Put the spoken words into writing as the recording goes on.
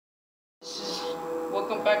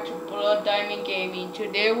welcome back to Blood Diamond Gaming.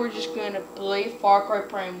 Today we're just gonna play Farcry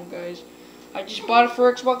Primal, guys. I just bought it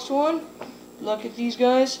for Xbox One. Look at these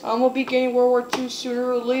guys. I'm gonna be getting World War II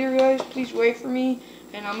sooner or later, guys. Please wait for me.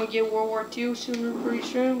 And I'm gonna get World War II sooner, pretty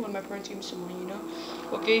soon, when my parents give me some money, you know.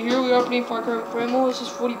 Okay, here we are playing Farcry Primal. This is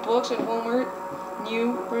 40 bucks at Walmart.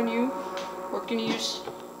 Brand new. We're gonna use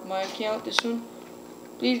my account, this one.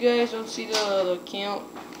 Please, guys, don't see the account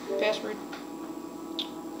password.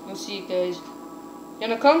 Let's see it, guys. You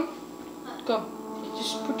wanna come? Come.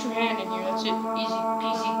 Just put your hand in here. That's it. Easy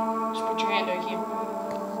peasy. Just put your hand right here.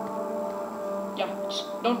 Yeah. Just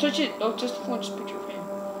don't touch it. Don't touch the phone. Just put your hand.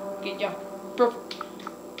 Okay. Yeah. Perfect.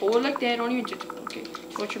 Hold it like that. Don't even touch it. Okay.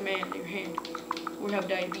 Just put your hand. We have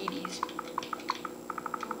diabetes.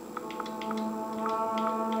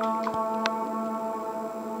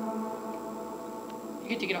 You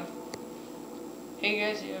can take it off. Hey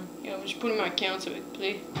guys, yeah, I'm just putting my account so I can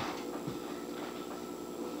play.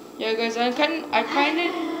 Yeah, guys, I kind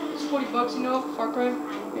of, it's 40 bucks, you know, Farcry.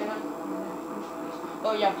 Yeah.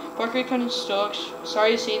 Oh yeah, Farcry kind of sucks.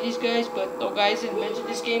 Sorry to say these guys, but the guys that invented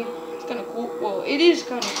this game, it's kind of cool. Well, it is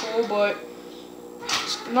kind of cool, but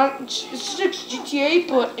it's not. It's just GTA,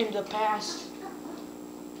 but in the past.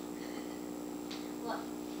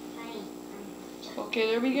 Okay,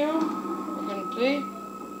 there we go. We're gonna play.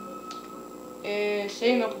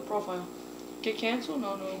 Setting up a profile. Okay, cancel?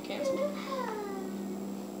 No, cancel.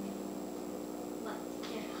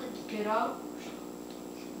 Get out.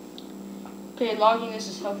 Okay, logging. This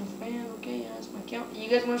is helping fan. Okay, yeah, that's my account. You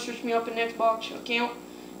guys want to search me up in Xbox account?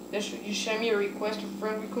 You send me a request, a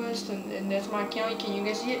friend request, and that's my account. Can you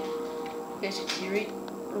guys see it? You guys can see it.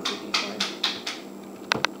 Perfectly fine.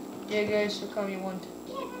 Yeah, guys, so call me one.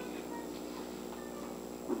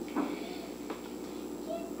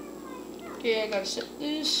 Okay, I gotta set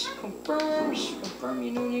this. Confirm,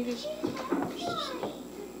 you know, niggas.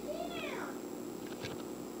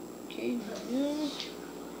 Okay, yeah.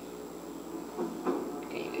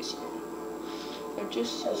 Okay, you guys see that.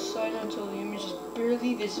 Adjust the side until the image is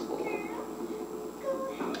barely visible.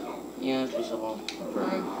 Yeah, it's visible.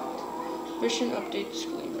 Confirm. Version update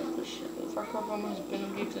disclaimer. Farcry Primal has been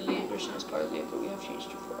updated to the latest version as part of the update we have changed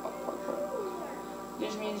to Farcry.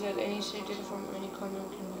 This means that any saved data from any content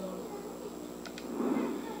can be loaded.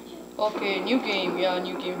 Okay, new game. Yeah,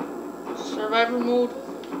 new game. Survivor mode.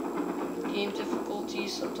 Game difficulty,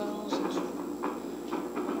 subtitles, and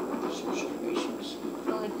situations.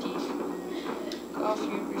 Teeth.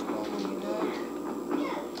 Coffee, respawn when you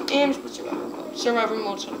die. And it's survivor mode. Survivor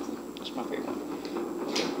mode's kind of cool. That's my favorite one.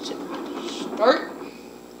 Okay, that's it. Start.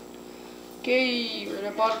 Okay, we're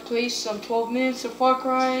about to play some 12 minutes of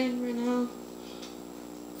Farcry right now.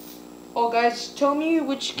 Oh, guys, tell me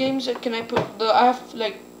which games can I put. I have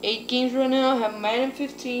like 8 games right now. I have Madden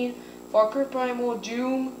 15, Farcry Primal,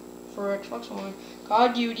 Doom for Xbox One, Call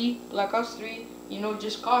of Duty, Black Ops 3. You know,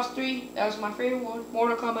 just Call of 3. That was my favorite one.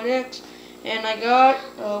 Mortal Kombat X, and I got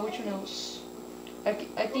which one else? I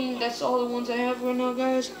think that's all the ones I have right now,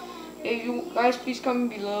 guys. If you guys, please comment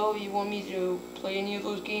below if you want me to play any of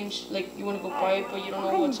those games. Like you want to go buy it, but you don't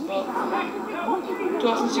know what it's about.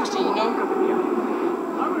 2016, you know.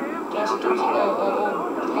 2013.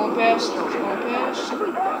 It's going past. So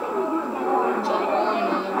going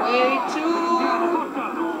on the way to.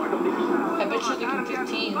 I bet you're looking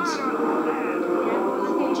 15s.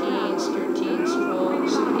 14s, 13s,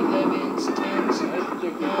 12s, 11s, 10s,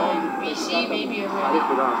 9, BC maybe already.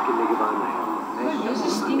 What is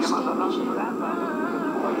this thing stopping shit?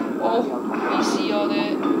 Oh, BC, all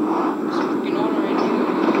that. It's freaking on already.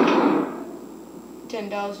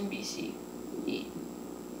 10,000 BC. Yeah.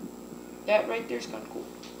 That right there is kind of cool.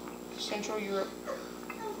 Central Europe.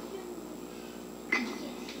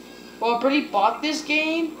 Well, I already bought this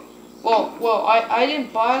game. Well, I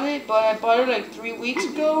didn't buy it, but I bought it like 3 weeks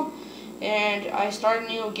ago, and I started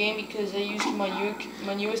a new game because I used my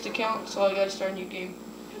newest account, so I gotta start a new game.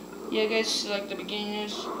 Yeah, guys, like the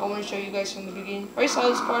beginners, I want to show you guys from the beginning. I saw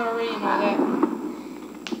this part already and all that.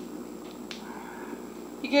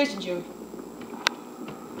 You guys enjoy.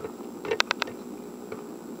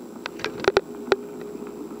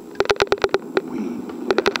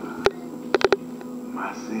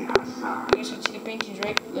 You guys can see the paintings,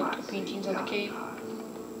 right? Look, the paintings on the cave.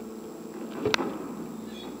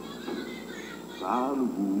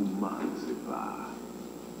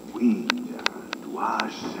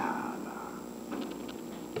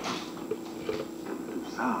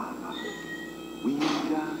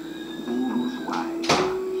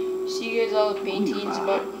 See you guys all the paintings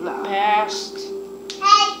about the past.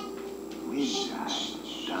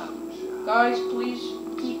 Guys, please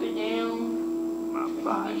keep it down.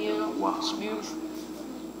 Video smooth.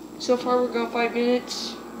 So far we're going 5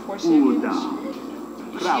 minutes, 4 seconds.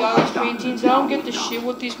 You see all these paintings? I don't get the shit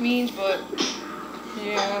what this means, but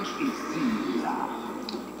yeah.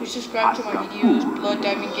 Please subscribe to my videos, Blood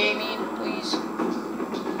Diamond Gaming, please.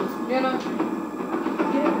 Diana.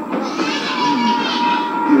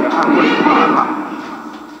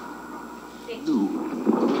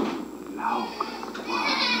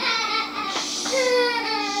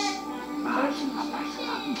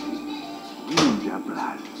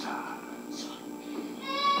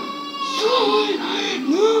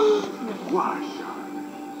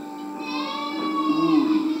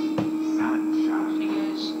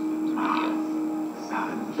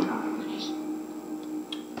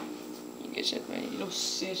 You guys have my little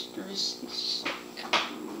sisters.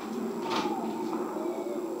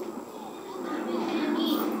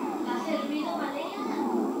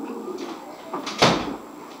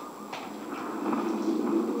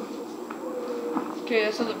 Okay,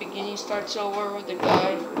 that's how the beginning starts over with the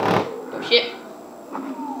guy. Oh shit!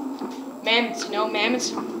 Mammoths, you know,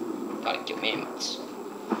 mammoths? Gotta get mammoths.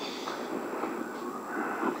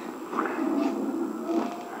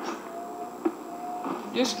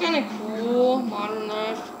 This is kinda cool, modern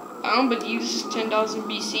life. I don't believe this is 10,000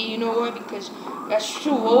 BC, you know why? Because that's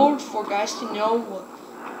too old for guys to know what,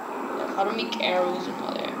 like how to make arrows and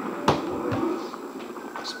all that.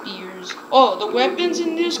 Spears. Oh, the weapons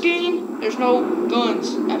in this game, there's no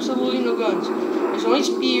guns. Absolutely no guns. There's only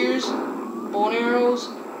spears, bow and arrows,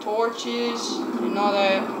 torches, and all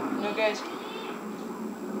that. You know, guys?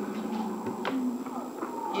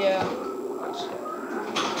 Yeah.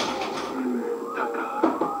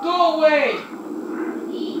 Go away!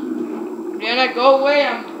 Brianna, go away,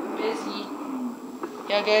 I'm busy.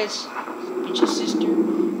 Yeah, guys. It's your sister.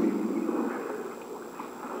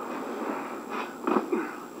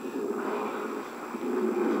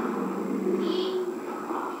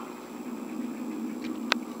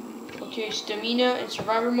 Okay, stamina and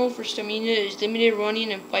survivor mode. For stamina is limited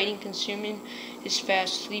running and fighting, consuming is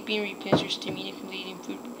fast. Sleeping replenishes your stamina, completing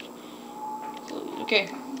food. Okay,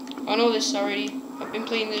 I know this already. I've been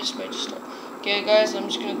playing this, but I just started. Okay, guys, I'm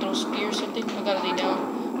just gonna throw a spear or something. I gotta lay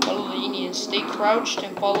down. Follow the Indians. Stay crouched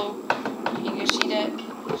and follow. You guys see that?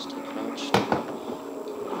 Stay crouched.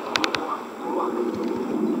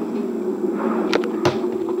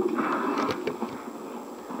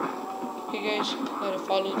 Okay, guys, gotta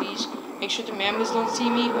follow these. Make sure the mammoths don't see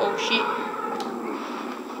me. Oh shit.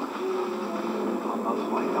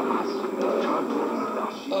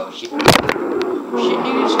 Oh shit. Shit,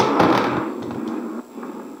 niggas.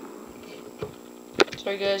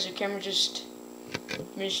 Sorry guys, the camera just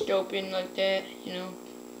missed open like that, you know.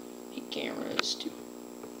 The camera is too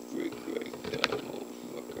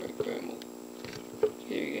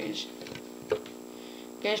here guys.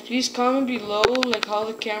 Guys, please comment below like how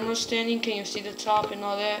the camera's standing. Can you see the top and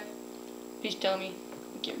all that? Please tell me.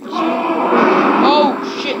 Oh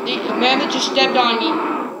shit, the mammoth just stepped on me.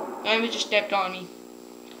 Mammoth just stepped on me.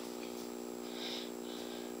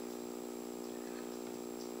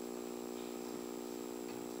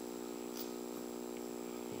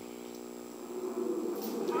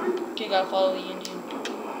 Okay, gotta follow the Indian.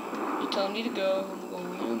 You're telling me to go.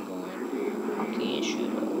 I'm going. Can't shut up.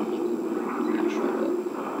 Can't shut up.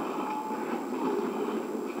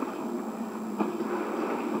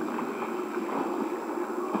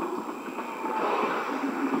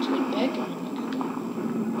 Just back on me.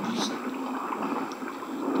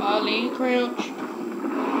 Golly, crouch.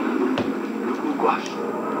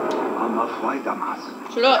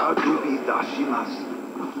 Shut up.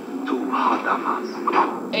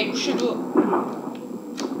 Hey, shut up.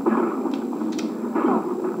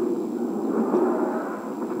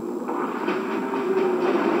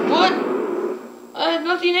 What?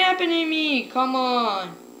 Nothing happened to me. Come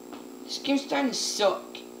on. This game's starting to suck.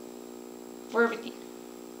 For everything.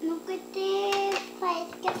 Look at this.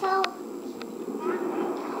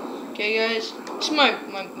 Okay, guys. This is my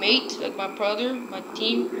mate, like my brother, my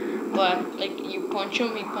team. But, like, you punch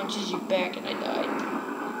him, he punches you back, and I died.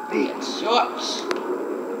 That sucks.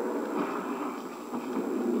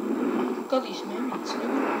 Look at all these mammoths.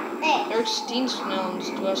 They're extinct now in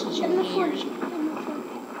 2,000 years. You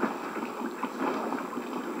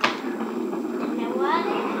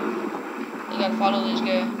gotta follow this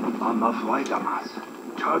guy.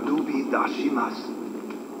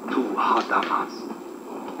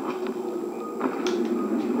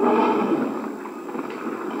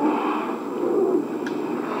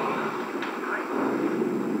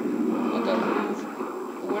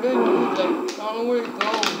 Where do I do? Like, I don't know where to go.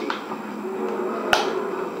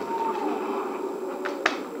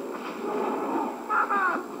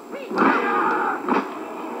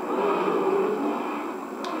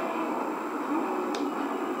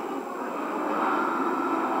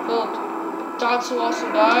 Lotso also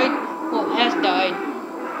died. Well, has died.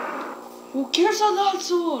 Who cares about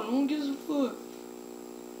Lotso? No one gives a fuck.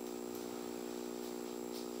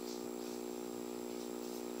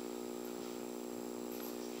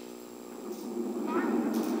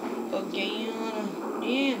 Again.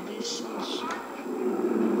 Damn, this is...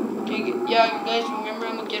 Okay, yeah, guys, remember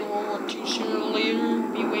I'm gonna get World War II sooner or later.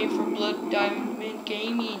 Be waiting for Blood Diamond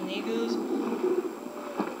Gaming, niggas.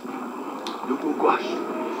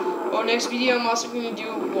 Oh, next video I'm also gonna do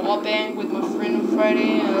a wall bang with my friend on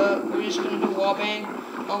Friday. We're just gonna do wall bang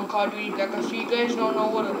on Call of Duty Black Ops 3. You guys don't know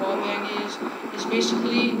what a wall bang is. It's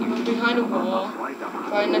basically you're behind a wall,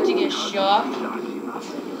 trying not to get shot,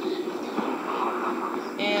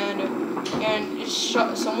 and it's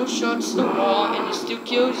someone shots the wall and it still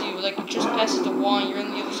kills you. Like it just passes the wall and you're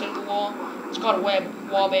on the other side of the wall. It's called a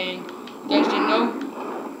wall bang. You guys didn't know?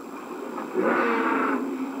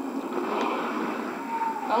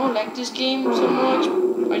 I don't like this game so much.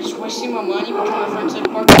 I just wasting my money because my friend said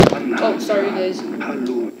park. Oh, sorry guys.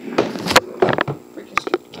 Freaking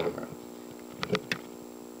stupid camera.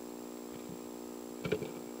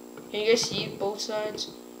 Can you guys see both sides?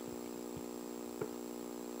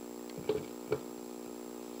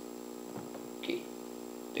 Okay.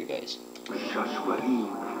 There guys.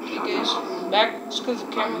 Okay guys, back. It's because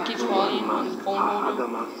the camera keeps falling on the phone holder.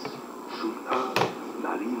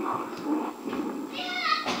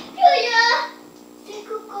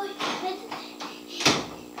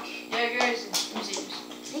 Yeah, guys, it's serious.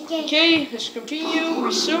 Okay, let's continue.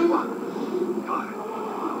 Resume.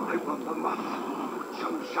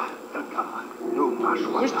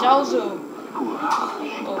 Where's Dalzo? Oh,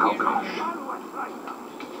 here.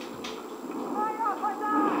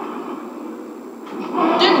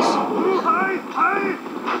 Dennis!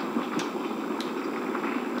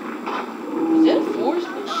 Is that a forest?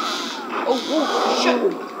 Oh, whoa, shit!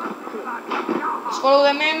 Let's follow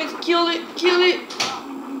that mammoth. Kill it, kill it!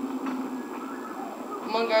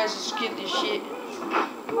 Come on, guys, let's get this shit.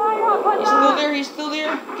 He's still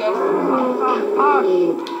there. Gotta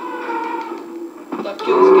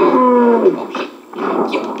kill this guy. Oh,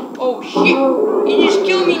 shit. Oh, shit. He just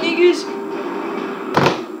killed me, niggas.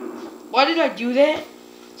 Why did I do that?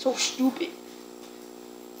 So stupid.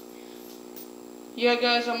 Yeah,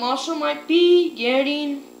 guys, I'm also might be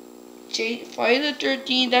getting Friday the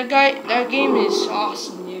 13th. That game is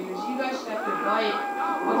awesome, niggas. You guys have to buy it.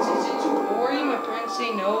 But since it's too gory, my parents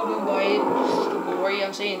say no, don't buy it. It's too gory.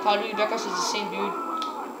 I'm saying Call of Duty Black Ops is the same dude.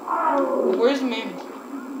 Where's the mammoth?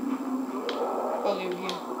 Probably over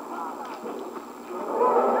here.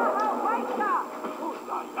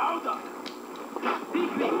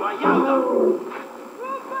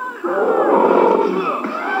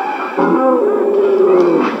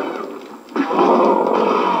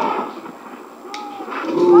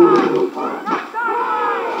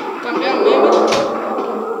 Come down, mammoth.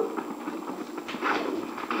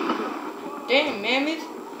 Damn, mammoth.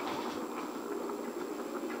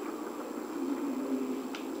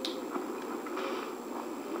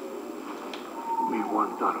 We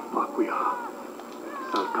want our Farcry.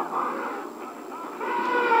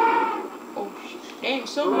 Oh shit. Dang,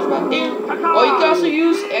 somebody's right there. Oh, you can also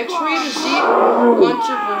use X-ray to see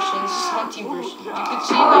hunter version. This is hunting version. You can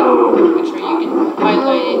see like X-ray, you can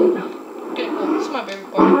highlight it. Okay, cool. This is my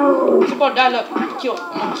favorite part. It's about dial up. Kill it.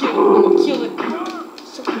 I'm gonna kill it.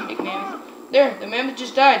 So big mammoth. There, the mammoth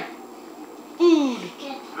just died. Food.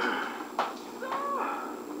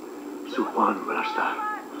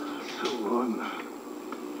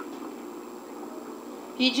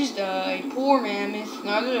 He just died. Poor mammoth.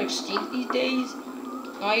 Now they're extinct these days.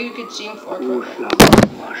 Now you can see him Farcry.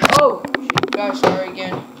 Oh! Guys, sorry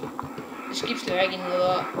again. This keeps lagging a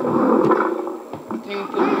lot. Let me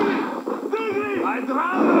put it.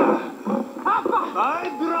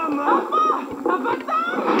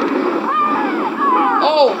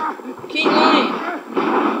 Oh! King Lion!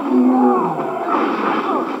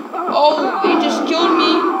 Oh, they just killed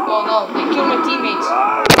me. Well, no, they killed my teammates.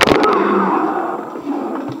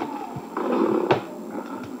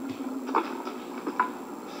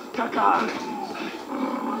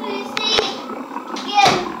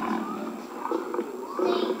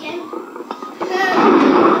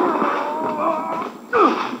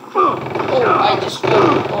 Oh, I just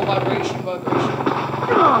felt oh vibration. What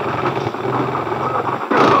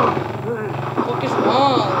is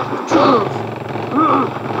wrong? Controls.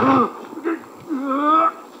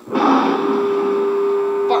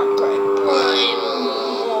 Farcry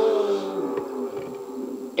primal.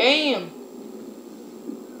 Damn.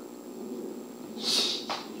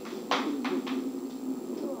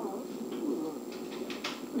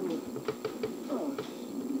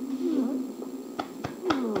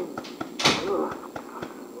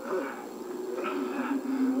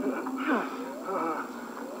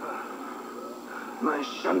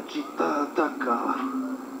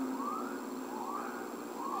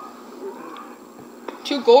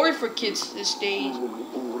 Too gory for kids this days.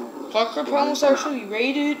 Farcry Primal is actually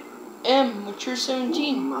rated M, mature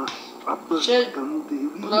 17. Shed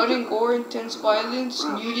blood and gore, intense violence,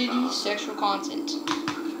 nudity, sexual content.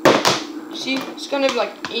 You see, it's kind of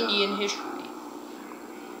like Indian history.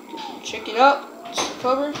 Check it out. It's the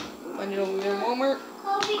cover. Find it over there in Walmart.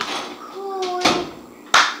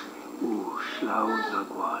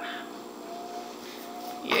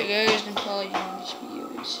 Yeah, guys, I'm probably doing these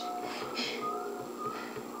videos.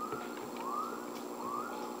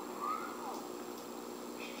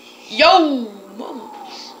 Yo,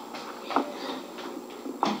 mamas.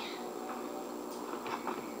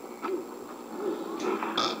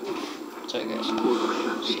 Sorry, guys.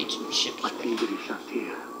 Say some chips. But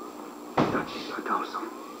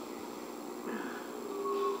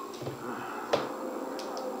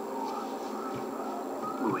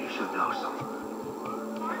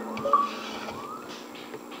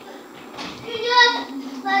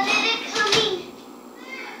it is coming.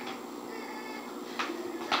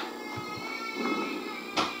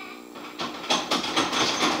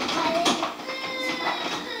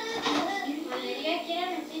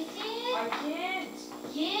 I can't.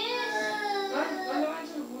 Yes.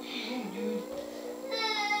 Dude.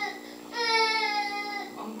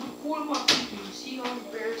 I'm recording my video. You see how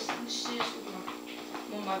embarrassing this is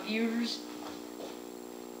with my viewers?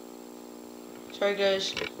 Sorry,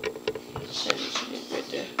 guys. Send it right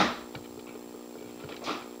there.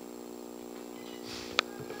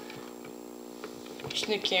 Just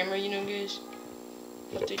the camera, you know, guys.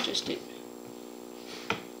 Have to adjust it.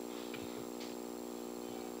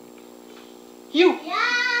 You!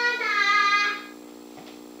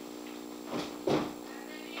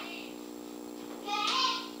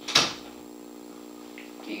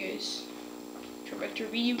 Okay, guys. Turn back to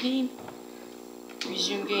video game.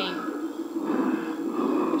 Resume game.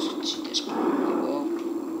 Let's see this part really well.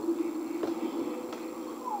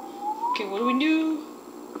 Okay, what do we do?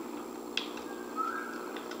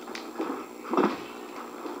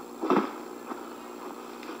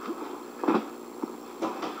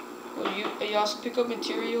 Well, you also pick up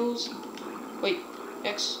materials. Wait,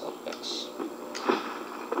 X. Oh, X.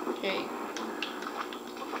 Okay.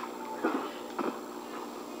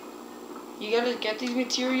 You gotta get these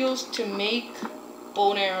materials to make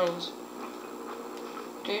bow and arrows.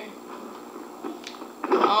 Okay?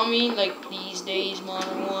 I don't mean like these days,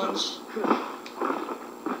 modern ones.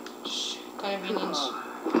 Just convenience.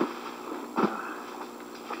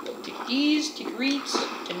 I'll take these, take reeds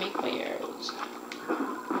to make my arrows.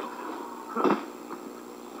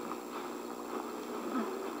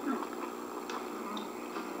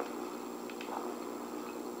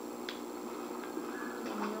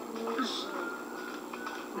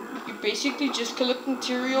 You basically just collect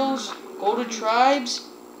materials, go to tribes,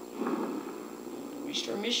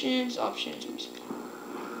 restore missions, options.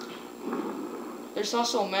 There's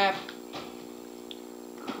also a map.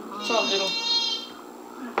 It's all little.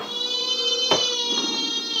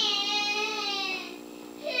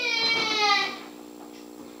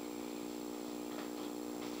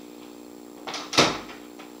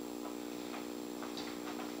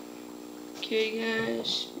 Okay,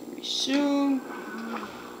 guys, resume.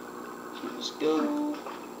 Let's go.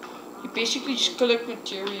 You basically just collect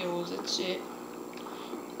materials, that's it.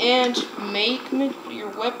 And make your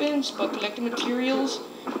weapons by collecting materials,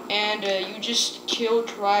 and you just kill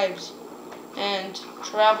tribes and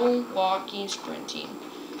travel, walking, sprinting.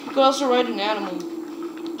 You could also ride an animal.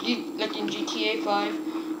 Like in GTA 5,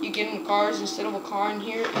 you get in cars instead of a car. In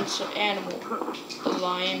here, it's an animal. The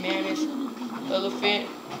lion, mammoth, elephant,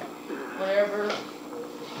 whatever.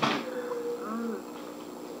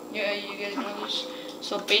 Yeah, you guys know this.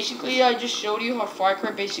 So basically, I just showed you how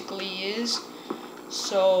Farcry basically is.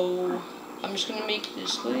 So I'm just gonna make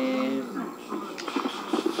this live.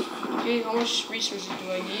 Okay, how much resources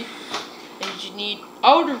do I need? I just need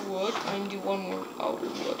outer wood. I need to do one more outer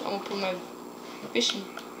wood. I'm gonna put my fishing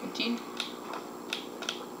routine.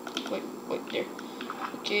 Wait there.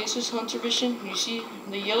 Okay, this is hunter vision. You see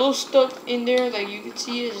the yellow stuff in there, like you can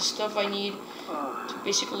see, is the stuff I need to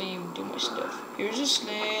basically do my stuff. Here's a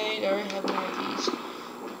slate. I already have one of these.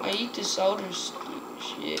 I need this outer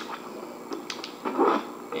shit.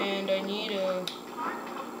 And I need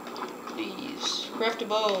these. Craft a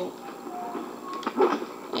bow.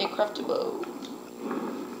 Yeah, craft a bow.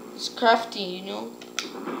 It's crafty, you know.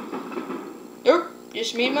 Yep,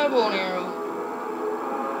 just made my bow and arrow.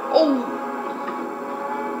 Oh!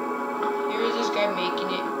 Here is this guy making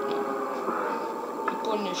it. He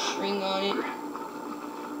putting a string on it.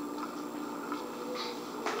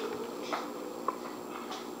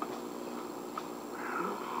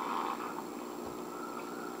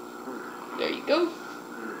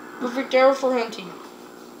 perfect arrow for hunting.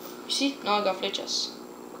 You see? Now I got flechas.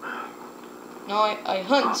 Now I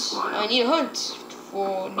hunt. I need a hunt.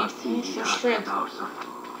 Need food for strength.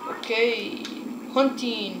 Okay.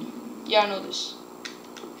 Hunting. Yeah, I know this.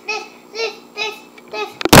 This.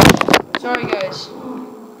 Sorry guys.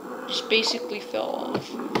 Just basically fell off.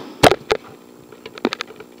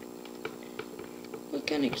 What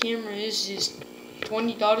kind of camera is this?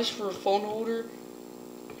 $20 for a phone holder?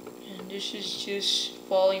 And this is just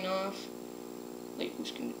falling off. Like,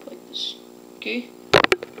 who's gonna play this? Okay?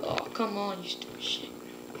 Oh, come on, you stupid shit.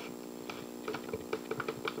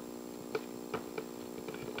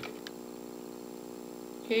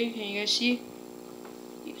 Okay, can you guys see?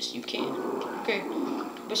 Yes, you can. Okay,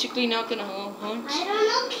 basically not gonna hunt. I don't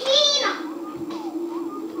know, Kina.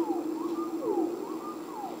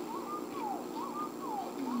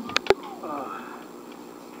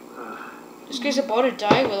 This guy's about to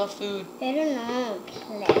die without food. I don't know,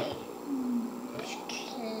 clay. It's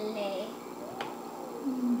clay.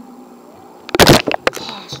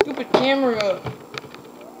 Ah, stupid camera.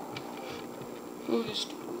 Who is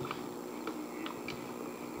stupid?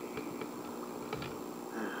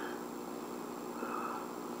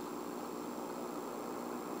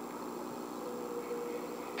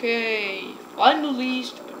 Okay, finally,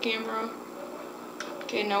 stupid camera.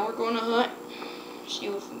 Okay, now we're going to hunt. See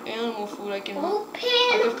what animal food I can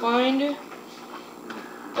find.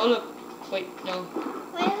 Oh look, wait, no.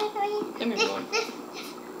 Wait. Let me run.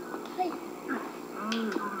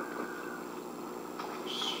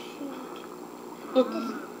 Look,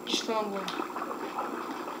 just found one.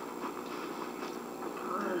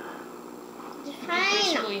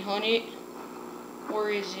 Basically hunt it. Where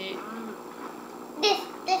is it? This,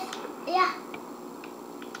 yeah.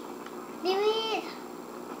 Do it.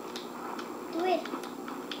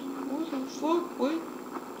 What the fuck? What?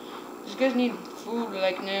 These guys need food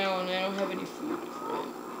like now, and I don't have any food for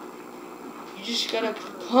them. You just gotta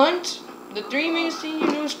hunt. The three main things you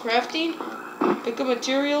know is crafting, pick up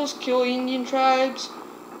materials, kill Indian tribes,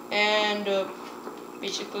 and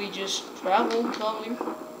basically just travel, probably.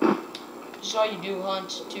 This is all you do,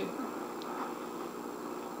 hunt, too.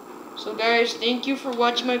 So guys, thank you for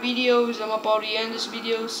watching my videos. I'm about to end this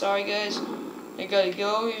video. Sorry guys, I gotta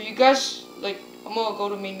go. If you guys, like, I'm gonna go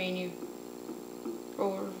to main menu.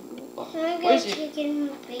 Or, where is it? Chicken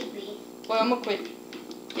baby. Well, I'm gonna quit.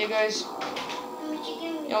 Yeah guys, I'm a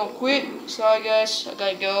chicken baby. yeah, I'm gonna quit. Sorry guys, I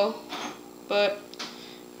gotta go. But,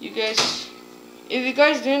 you guys, if you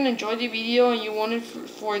guys didn't enjoy the video and you wanted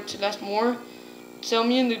for it to last more, tell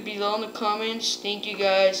me below in the comments. Thank you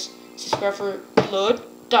guys. Subscribe for Blood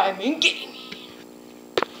Diamond Gaming.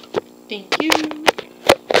 Thank you.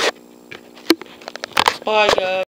 Bye guys.